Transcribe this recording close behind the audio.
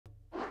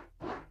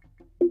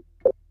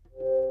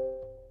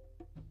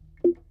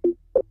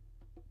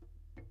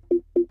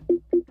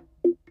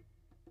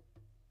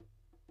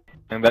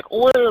I'm back.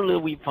 Oh,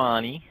 Louis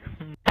Funny.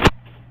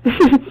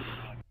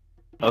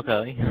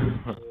 Okay.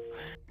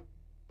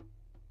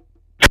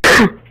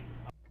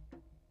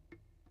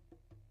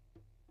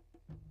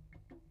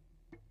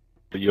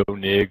 Yo,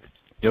 Nig.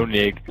 Yo,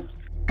 Nig.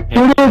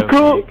 What up,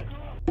 cool?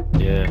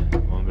 Yeah,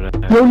 one but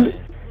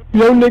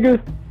Yo,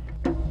 nigga.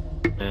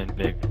 And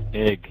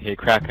Nig. Hey,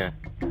 cracker.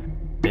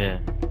 Yeah.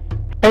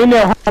 Hey,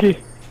 now, hockey.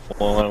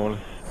 Well, I wanna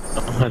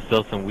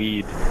sell some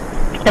weed.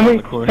 Can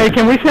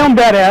we sound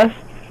badass?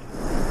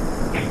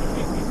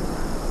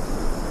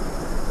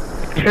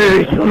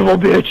 Hey, son of a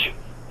bitch.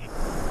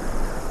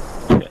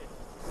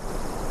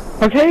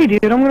 Okay,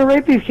 dude, I'm gonna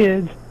rape these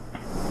kids.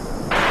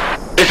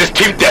 This is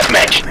team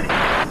deathmatch.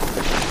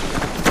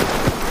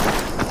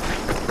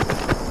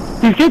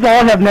 These kids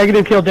all have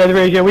negative kill death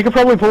ratio. We could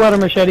probably pull out a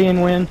machete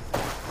and win.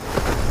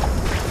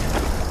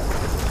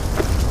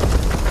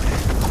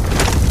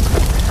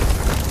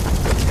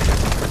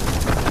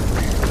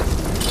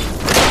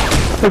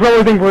 They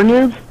probably think we're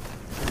noobs.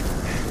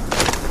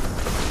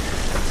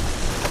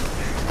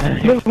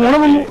 One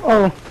of them,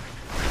 oh.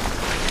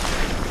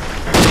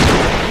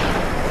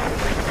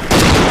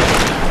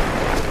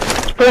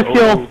 First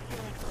kill.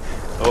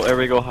 Oh, there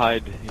we go,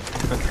 hide.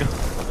 Let's go.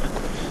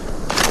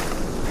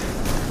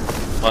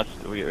 Watch,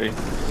 we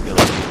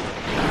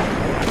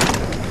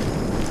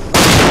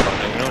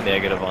no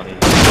negative on these.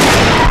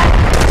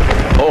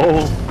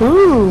 Oh!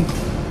 Ooh!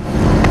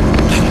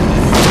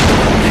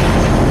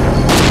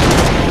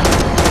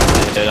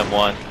 Hit him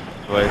once,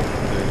 twice,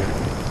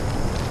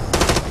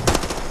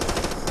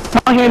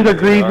 My hands are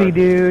greasy,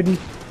 dude.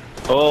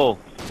 Oh!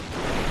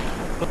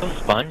 So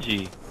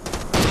spongy.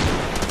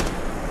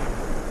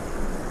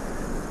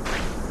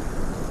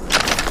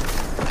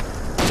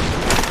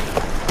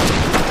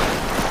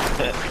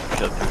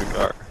 Got through the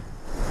car.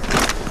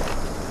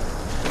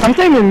 I'm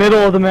staying in the middle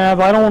of the map.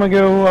 I don't want to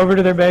go over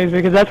to their base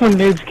because that's when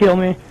noobs kill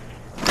me.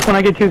 When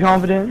I get too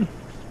confident.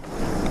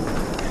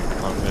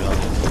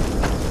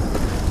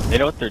 They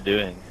know what they're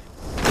doing.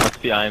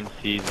 Must be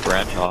IMC's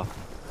branch off.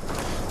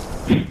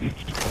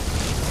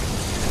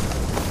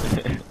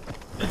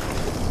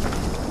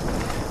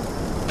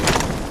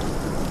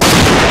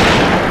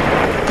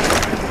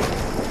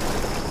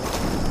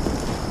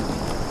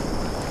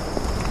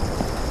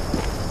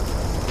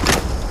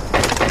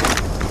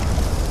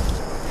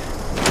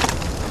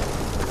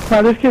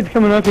 Wow, this kid's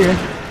coming up here.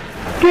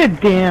 Get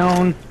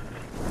down.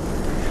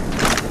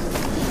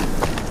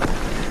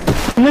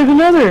 And there's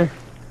another.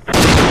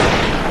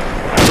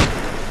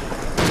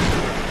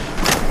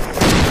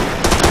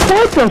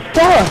 What the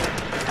fuck?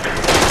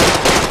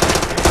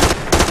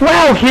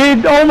 Wow,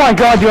 kid. Oh my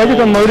god, dude. I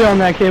just unloaded on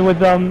that kid with,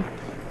 Bad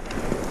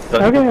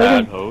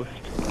host.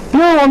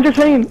 No, I'm just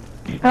saying,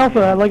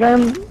 Alpha. Like,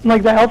 I'm,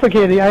 like, the Alpha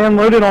kid. I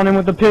unloaded on him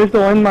with the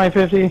pistol and my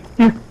 50.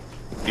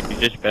 He's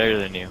just better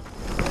than you.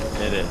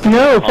 It is.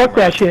 No, fuck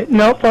that shit.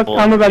 No, fuck.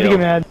 I'm about to get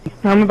mad.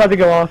 I'm about to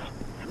go off.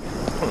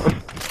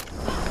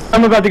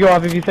 I'm about to go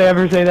off if you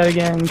ever say that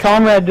again.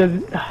 Comrade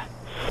does...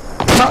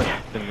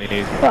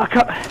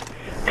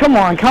 Come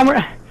on,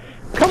 comrade.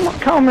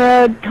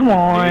 Comrade. Come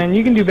on.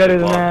 You can do better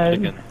than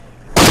that.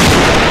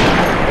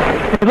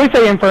 At least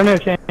say Inferno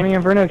King. I mean,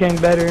 Inferno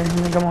King's better. I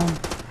mean, come on.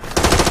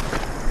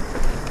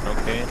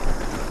 Okay.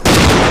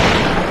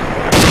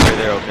 Right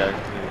there, okay.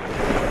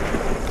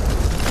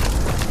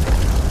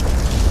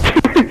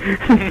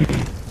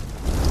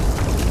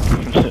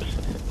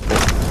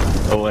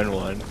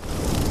 0-1.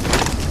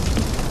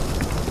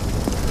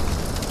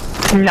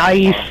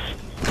 Nice.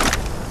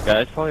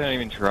 Guys, probably not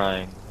even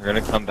trying. We're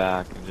gonna come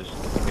back and just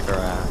kick our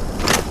ass.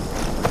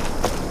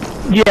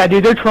 Yeah,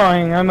 dude, they're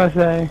trying, I must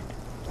say.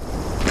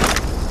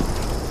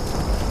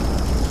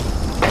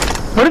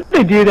 What if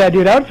they do that,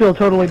 dude? I would feel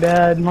totally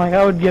bad. Like,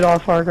 I would get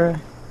off Far Cry.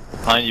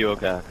 Behind you,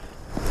 okay.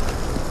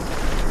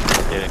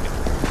 Kidding.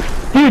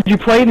 Dude, you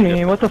played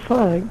me. What the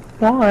fuck?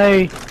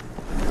 Why?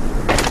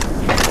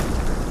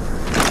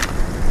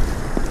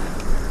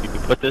 You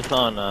could put this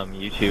on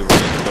YouTube where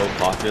it's so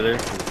popular.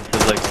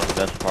 This is like one of the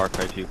best Far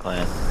Cry 2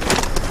 clans.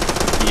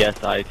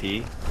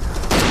 PSIT.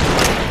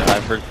 And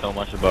I've heard so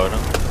much about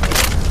them.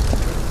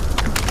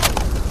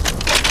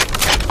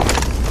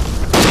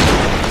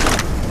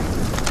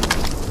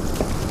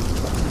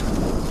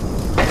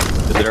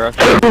 They're us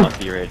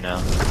monkey right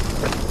now.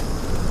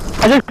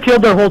 I just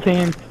killed their whole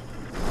team.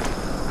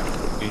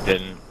 You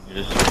didn't. You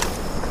just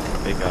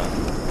big up.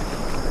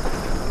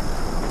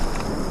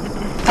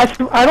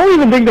 I don't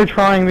even think they're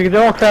trying because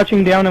they're all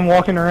crouching down and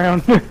walking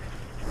around. They're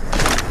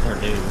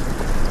new.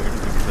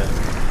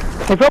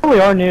 They probably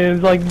are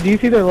noobs. Like, do you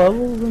see their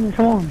levels? I mean,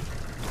 come on.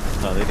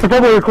 No, they're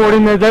probably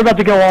recording this. They're about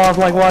to go off.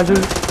 Like, watch this.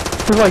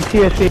 This is like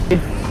TSC.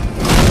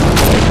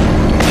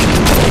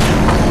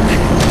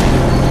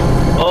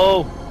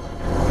 Oh!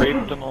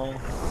 Raped them all.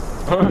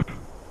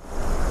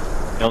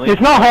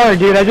 It's not hard,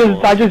 dude. I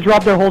just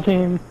dropped their whole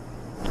team.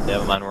 Yeah,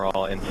 but mine were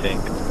all in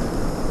sync.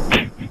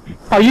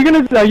 Are you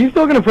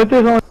still gonna put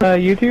this on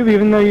YouTube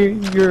even though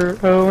you're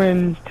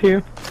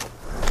 0-2?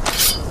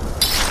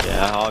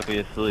 Yeah,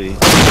 obviously.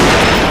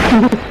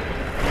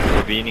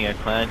 It'll convening a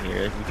clan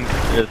here. We can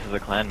consider this as a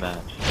clan match.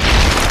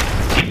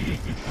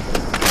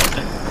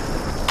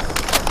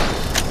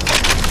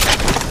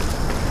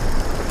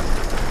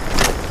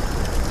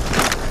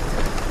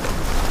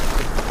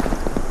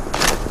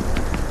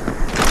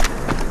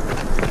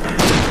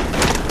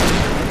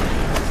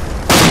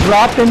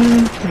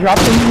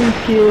 Dropping these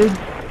kids.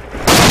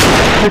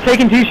 They're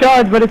taking 2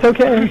 shots, but it's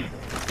okay.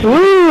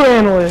 Woo,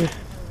 analyst.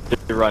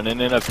 They're running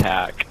in a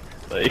pack.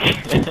 Like,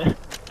 so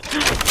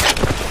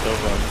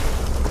fun.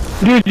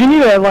 Dude, you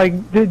need to,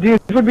 like, dude, this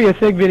would be a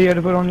sick video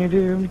to put on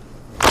YouTube.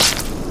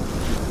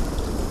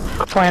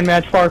 Clan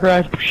match Far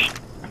Cry.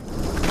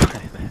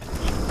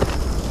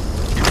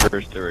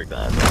 First ever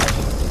clan match.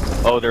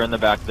 Oh, they're in the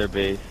back of their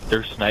base.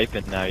 They're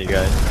sniping now, you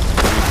guys.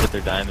 Reset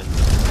their diamonds.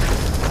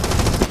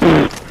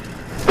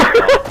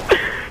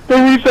 They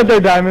reset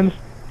their diamonds.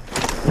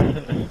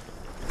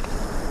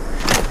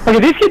 Okay,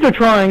 these kids are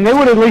trying. They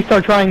would at least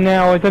start trying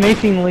now. It's an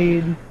 18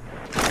 lead.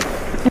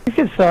 These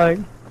kids suck.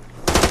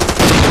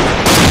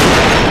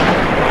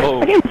 Oh.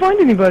 I can't find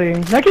anybody.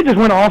 That kid just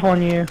went off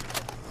on you. Yeah,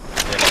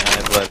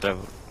 I let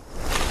out.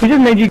 He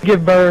just made you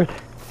give birth.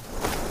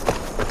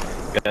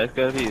 Guys,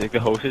 gotta be. Like, the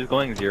host is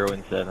going 0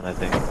 and 7, I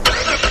think.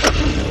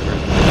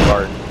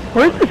 Spartan.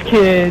 Where's this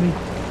kid?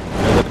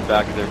 They're at the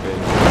back of their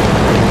base.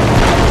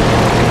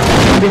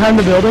 Behind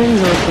the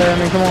buildings or up there? I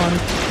mean, come on.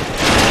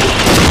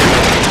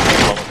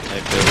 Almost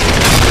sniped it.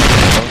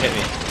 Don't hit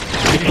me.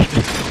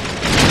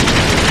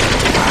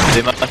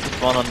 They must have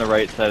spawned on the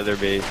right side of their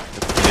base.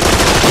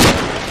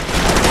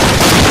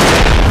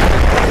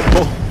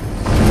 Oh.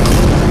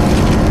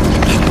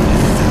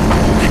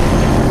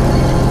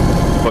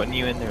 Putting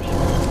you in their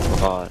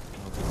spot.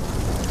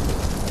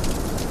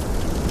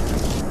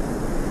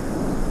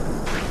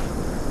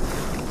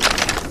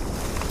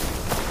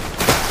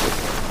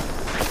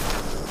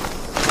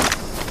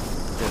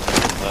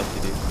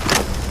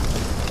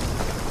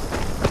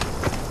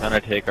 Trying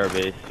to take our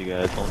base, you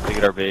guys. Once they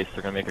get our base,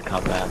 they're gonna make a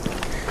comeback.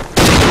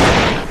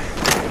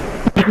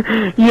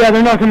 Yeah,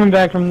 they're not coming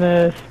back from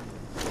this.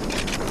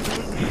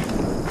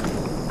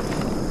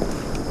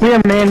 We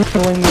are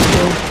manhandling these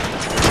kids.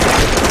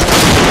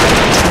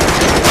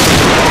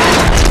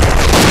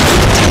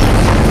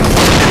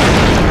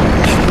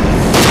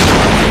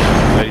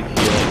 Ready to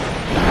heal.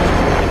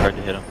 It's hard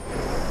to hit him.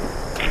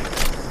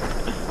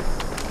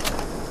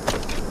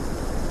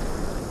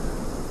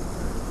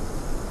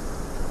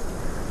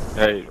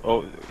 Hey,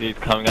 oh, he's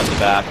coming out the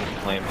back with the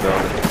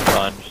flamethrower.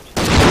 Sponged.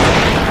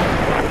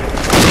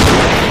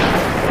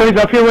 So he's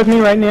up here with me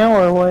right now,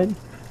 or what?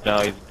 No,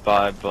 he's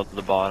by both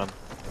the bottom.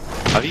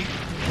 How do you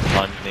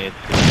sponge nades?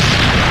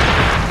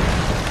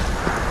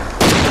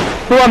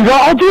 Oh,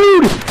 oh,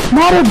 dude!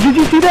 Motto, did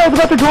you see that? I was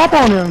about to drop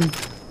on him.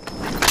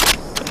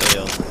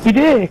 You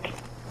dick.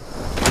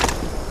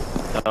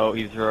 Oh,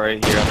 he's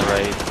right here on the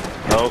right.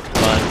 Oh,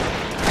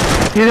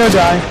 sponge. You're gonna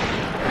die.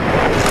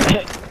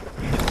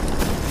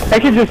 That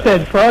kid just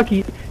said, fuck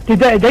you. Did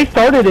they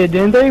started it,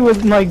 didn't they?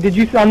 With, like, did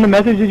you, on the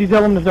message, did you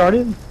tell them to start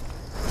it?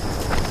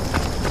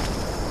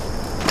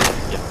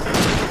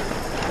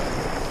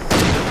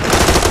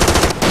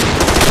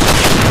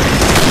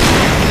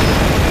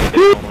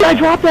 Dude, I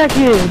dropped that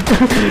kid!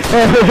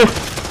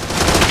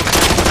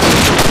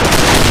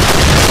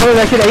 Oh,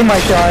 that kid ate my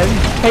shot.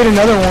 Ate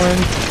another one.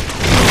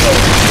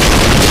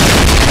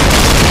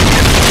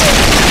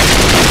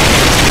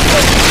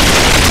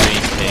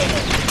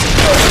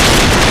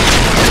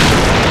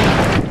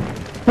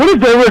 What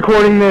if they're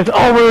recording this?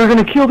 Oh, we're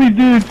gonna kill these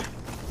dudes!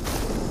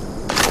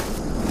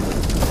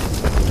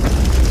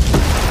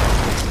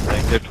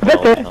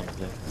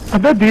 I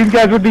bet these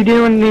guys would be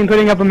doing and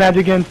putting up a match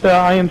against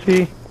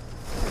IMC.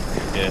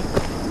 Yeah.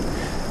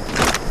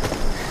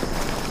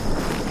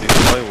 They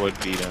probably would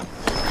beat him.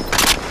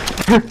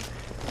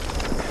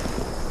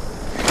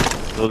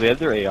 Well, they have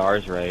their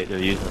ARs right, they're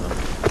using them.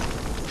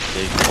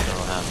 They just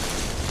don't have them.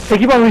 They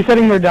keep on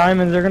resetting their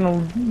diamonds, they're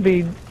gonna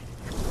be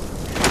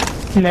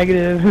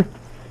negative.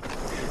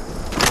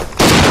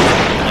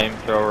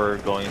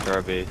 Flamethrower going into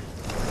our base.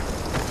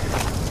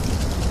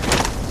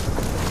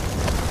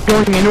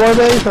 Going into our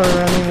base, or I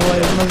mean,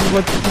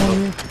 what's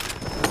going on?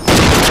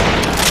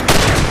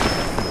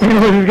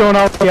 What is going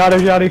on with the auto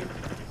shotty?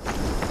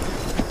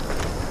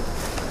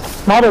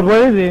 Motto,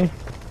 where is he?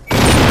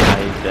 Ah,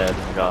 he's dead.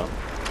 Got him.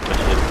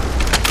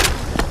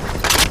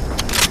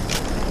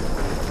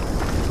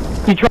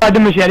 You tried to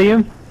machete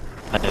him?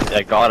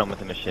 I got him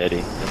with a machete,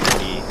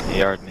 and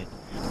he AR'd me.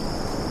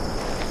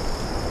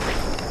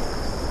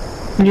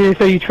 Yeah,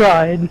 so you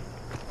tried.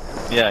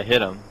 Yeah, I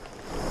hit him,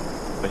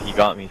 but he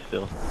got me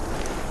still.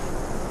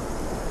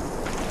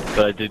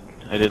 But I did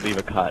leave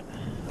a cut.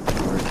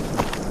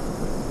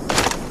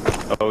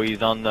 Oh,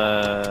 he's on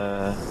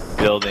the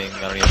building. I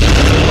don't even know.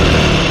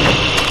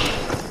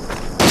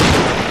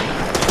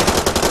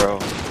 Bro.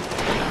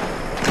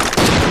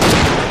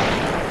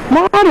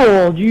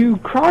 Model, you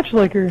crotch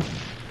licker.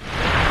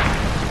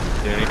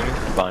 Dude, you can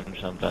sponge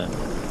sometimes.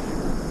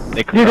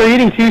 Dude, they're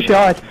eating 2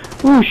 shots.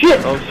 Ooh, shit!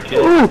 Oh, shit.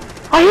 Ooh,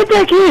 I hit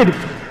that kid!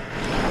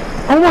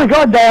 Oh my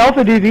god, that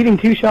alpha dude's eating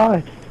 2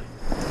 shots.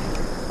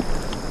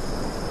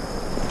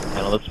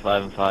 Well, that's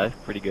 5 and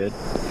 5. Pretty good.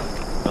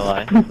 No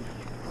lie.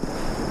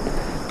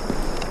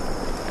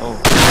 Oh.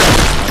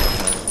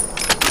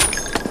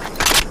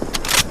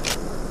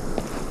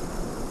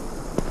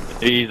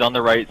 He's on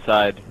the right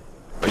side.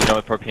 But you know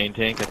the propane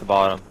tank at the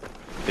bottom.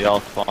 They all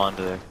spawned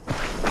there.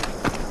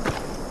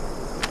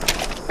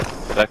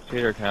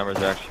 Spectator cameras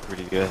are actually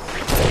pretty good.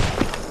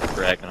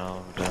 Dragging all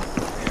over down.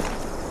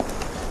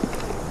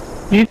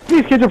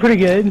 These kids are pretty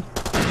good.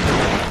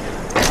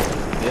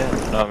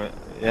 Yeah, no, I mean,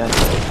 yeah.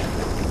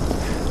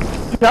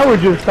 That would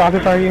just stop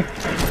if I were you.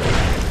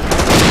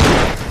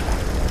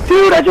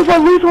 Dude, I just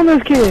got loose on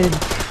this kid.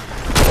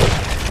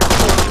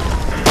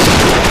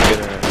 Get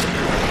her.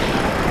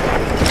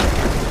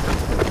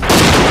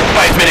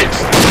 5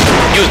 minutes.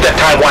 Use that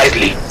time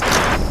wisely.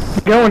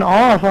 Going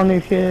off on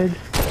these kids.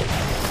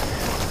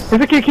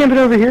 There's a kid camping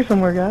over here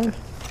somewhere, guys.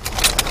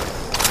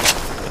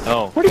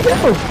 No. Where'd he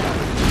go?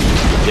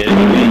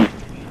 Kidding me?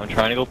 I'm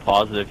trying to go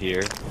positive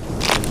here.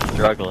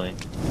 Struggling.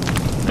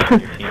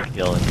 Team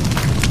killing.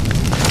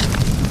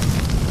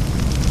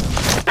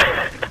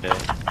 Okay.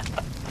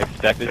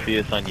 Expect to see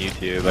this on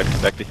YouTube. I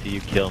expect to see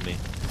you kill me.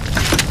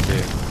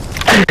 Dude.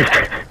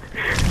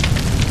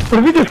 What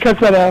if he just cuts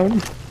that out?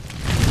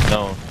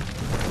 No.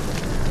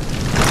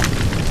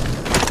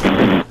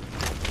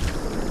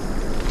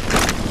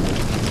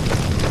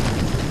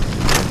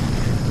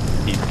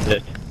 Eat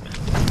it.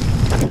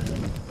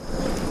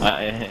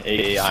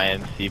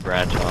 IMC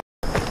branch off.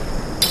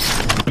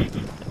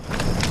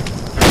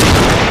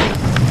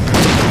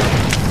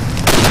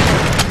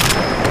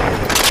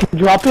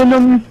 Dropping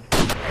them.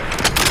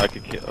 I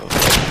could kill.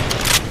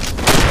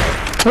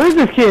 Where is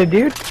this kid,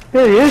 dude?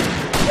 There he is.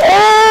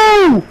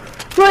 Oh!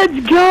 Let's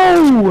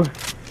go!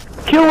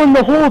 Killing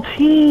the whole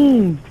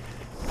team.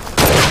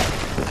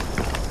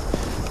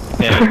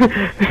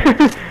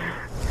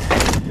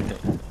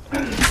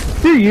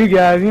 Screw you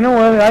guys. You know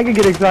what? I could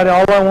get excited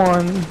all I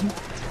want.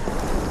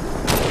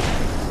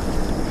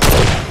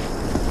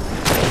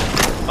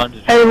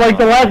 Hey, like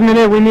the last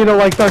minute, we need to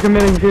like start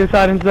committing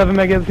suicide and stuff and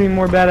make it seem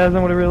more badass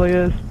than what it really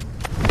is.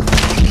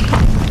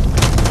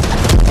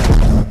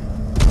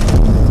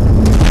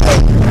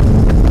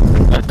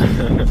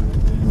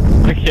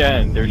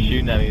 Again, they're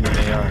shooting at me with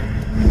an AR.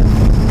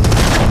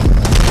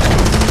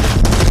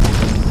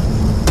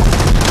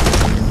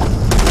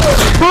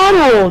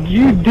 Ronald,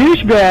 you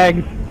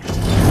douchebag!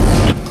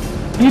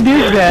 You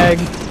douchebag!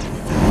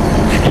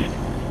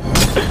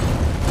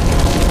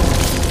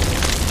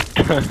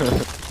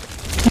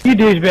 You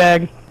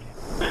douchebag!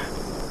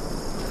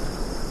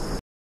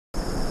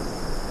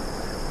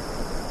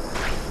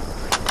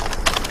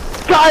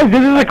 Guys,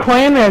 this is a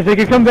clan match. They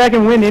could come back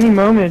and win any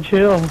moment.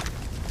 Chill.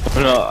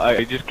 No,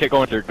 I just kept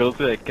going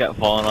circles. I kept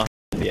falling off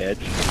the edge.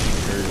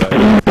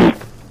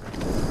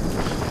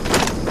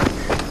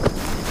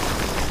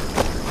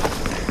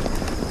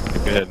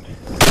 Good.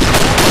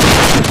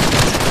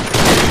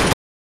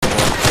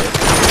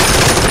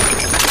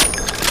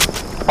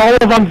 All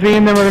of I'm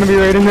seeing them are gonna be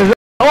raiding this.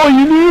 Oh,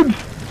 you noobs!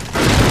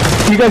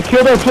 You guys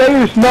killed our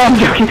players. No, I'm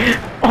joking.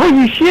 Oh,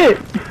 you shit!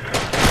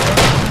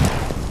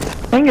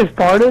 Dang it,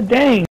 Sparta.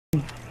 Dang.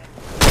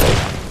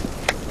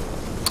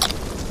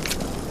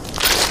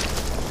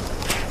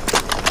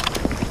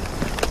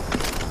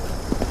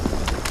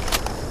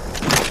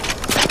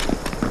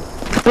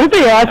 What if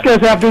they ask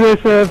us after this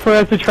for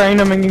us to train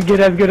them and get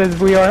as good as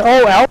we are?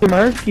 Oh,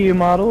 Aldermer, you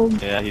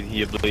modeled. Yeah,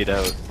 he bleed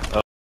out.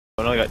 Oh,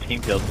 no, I got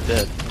team kills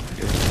instead.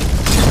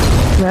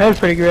 That was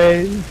pretty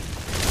great.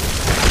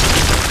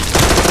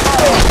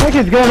 That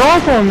kid's going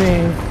off on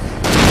me.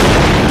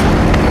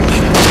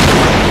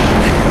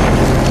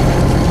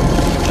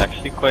 It's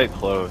actually quite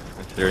close,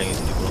 considering it's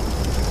equal.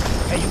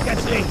 Hey, you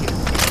gotta take it.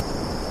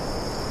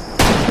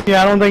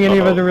 Yeah, I don't think any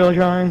of us are really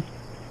trying.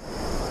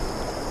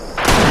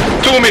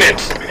 2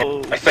 minutes. Oh.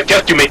 I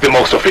suggest you make the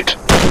most of it.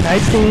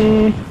 Nice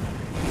team.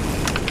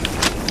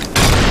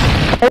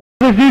 Oh,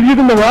 this dude's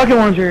using the rocket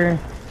launcher.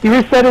 He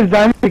reset his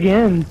diamond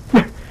again.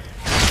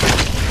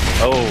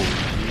 Oh.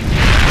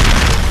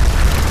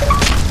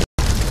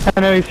 I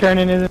know he's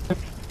turning it.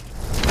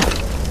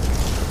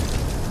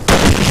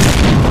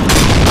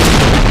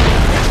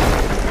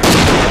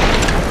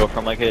 Go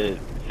from like a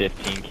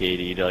 15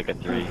 KD to like a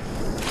 3. You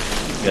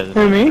guys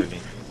Who, me?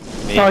 improving.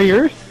 Me? All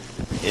yours?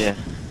 Yeah.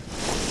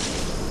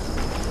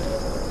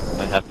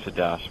 I have to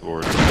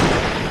dashboard.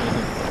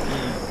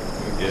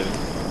 Good.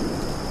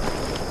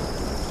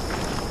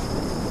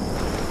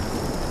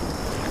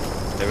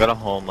 They've got a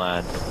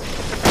homeland.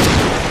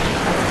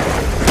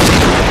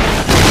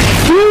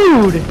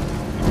 Dude!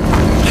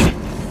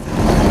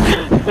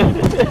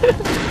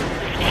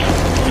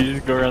 You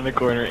just go around the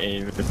corner,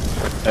 aim.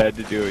 I had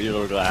to do it with your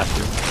little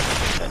glasses.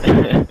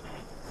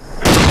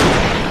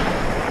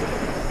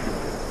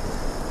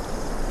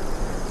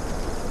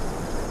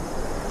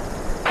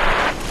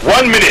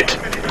 1 minute.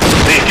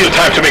 There's still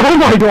time to make. Oh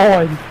my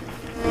god!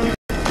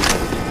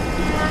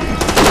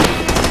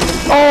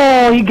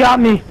 Oh, he got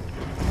me.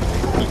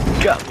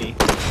 Got me.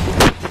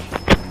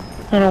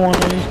 I don't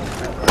want any.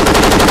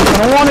 I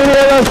don't want any of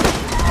this.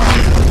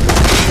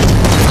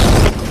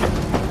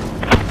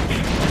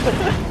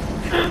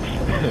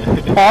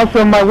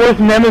 Awesome, my worst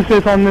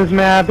nemesis on this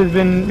map has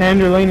been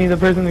Andrew Laney, the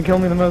person that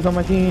killed me the most on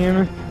my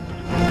team.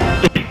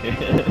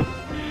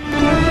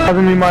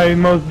 Hasn't been my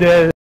most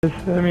dead. I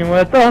mean,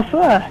 what the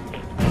fuck?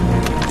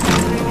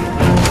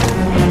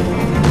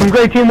 Some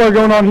great teamwork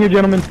going on here,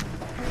 gentlemen.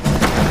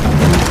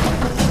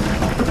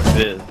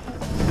 It is.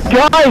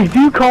 Guys,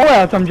 do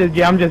call-outs. I'm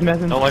just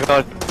messing. Oh my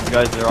god, you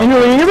guys are Andrew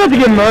Laney, you're about to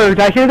get murked.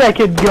 I hear that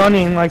kid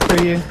gunning, like,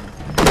 for you.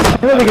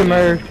 You're about to get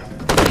murked.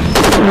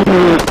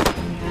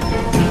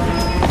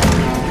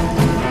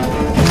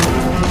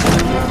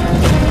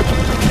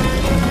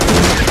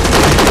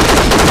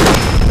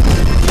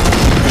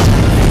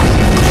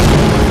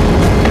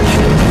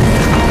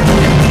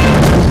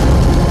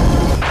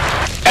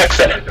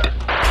 Excellent.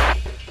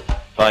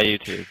 Bye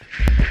YouTube.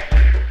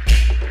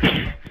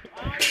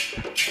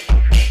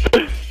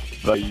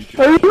 Bye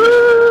YouTube.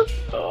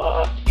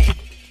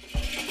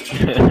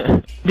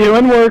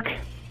 Doing work.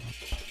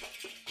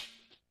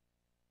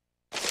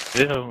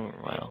 Ew,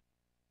 wow.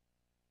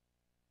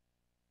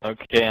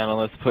 Okay,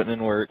 analyst putting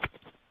in work.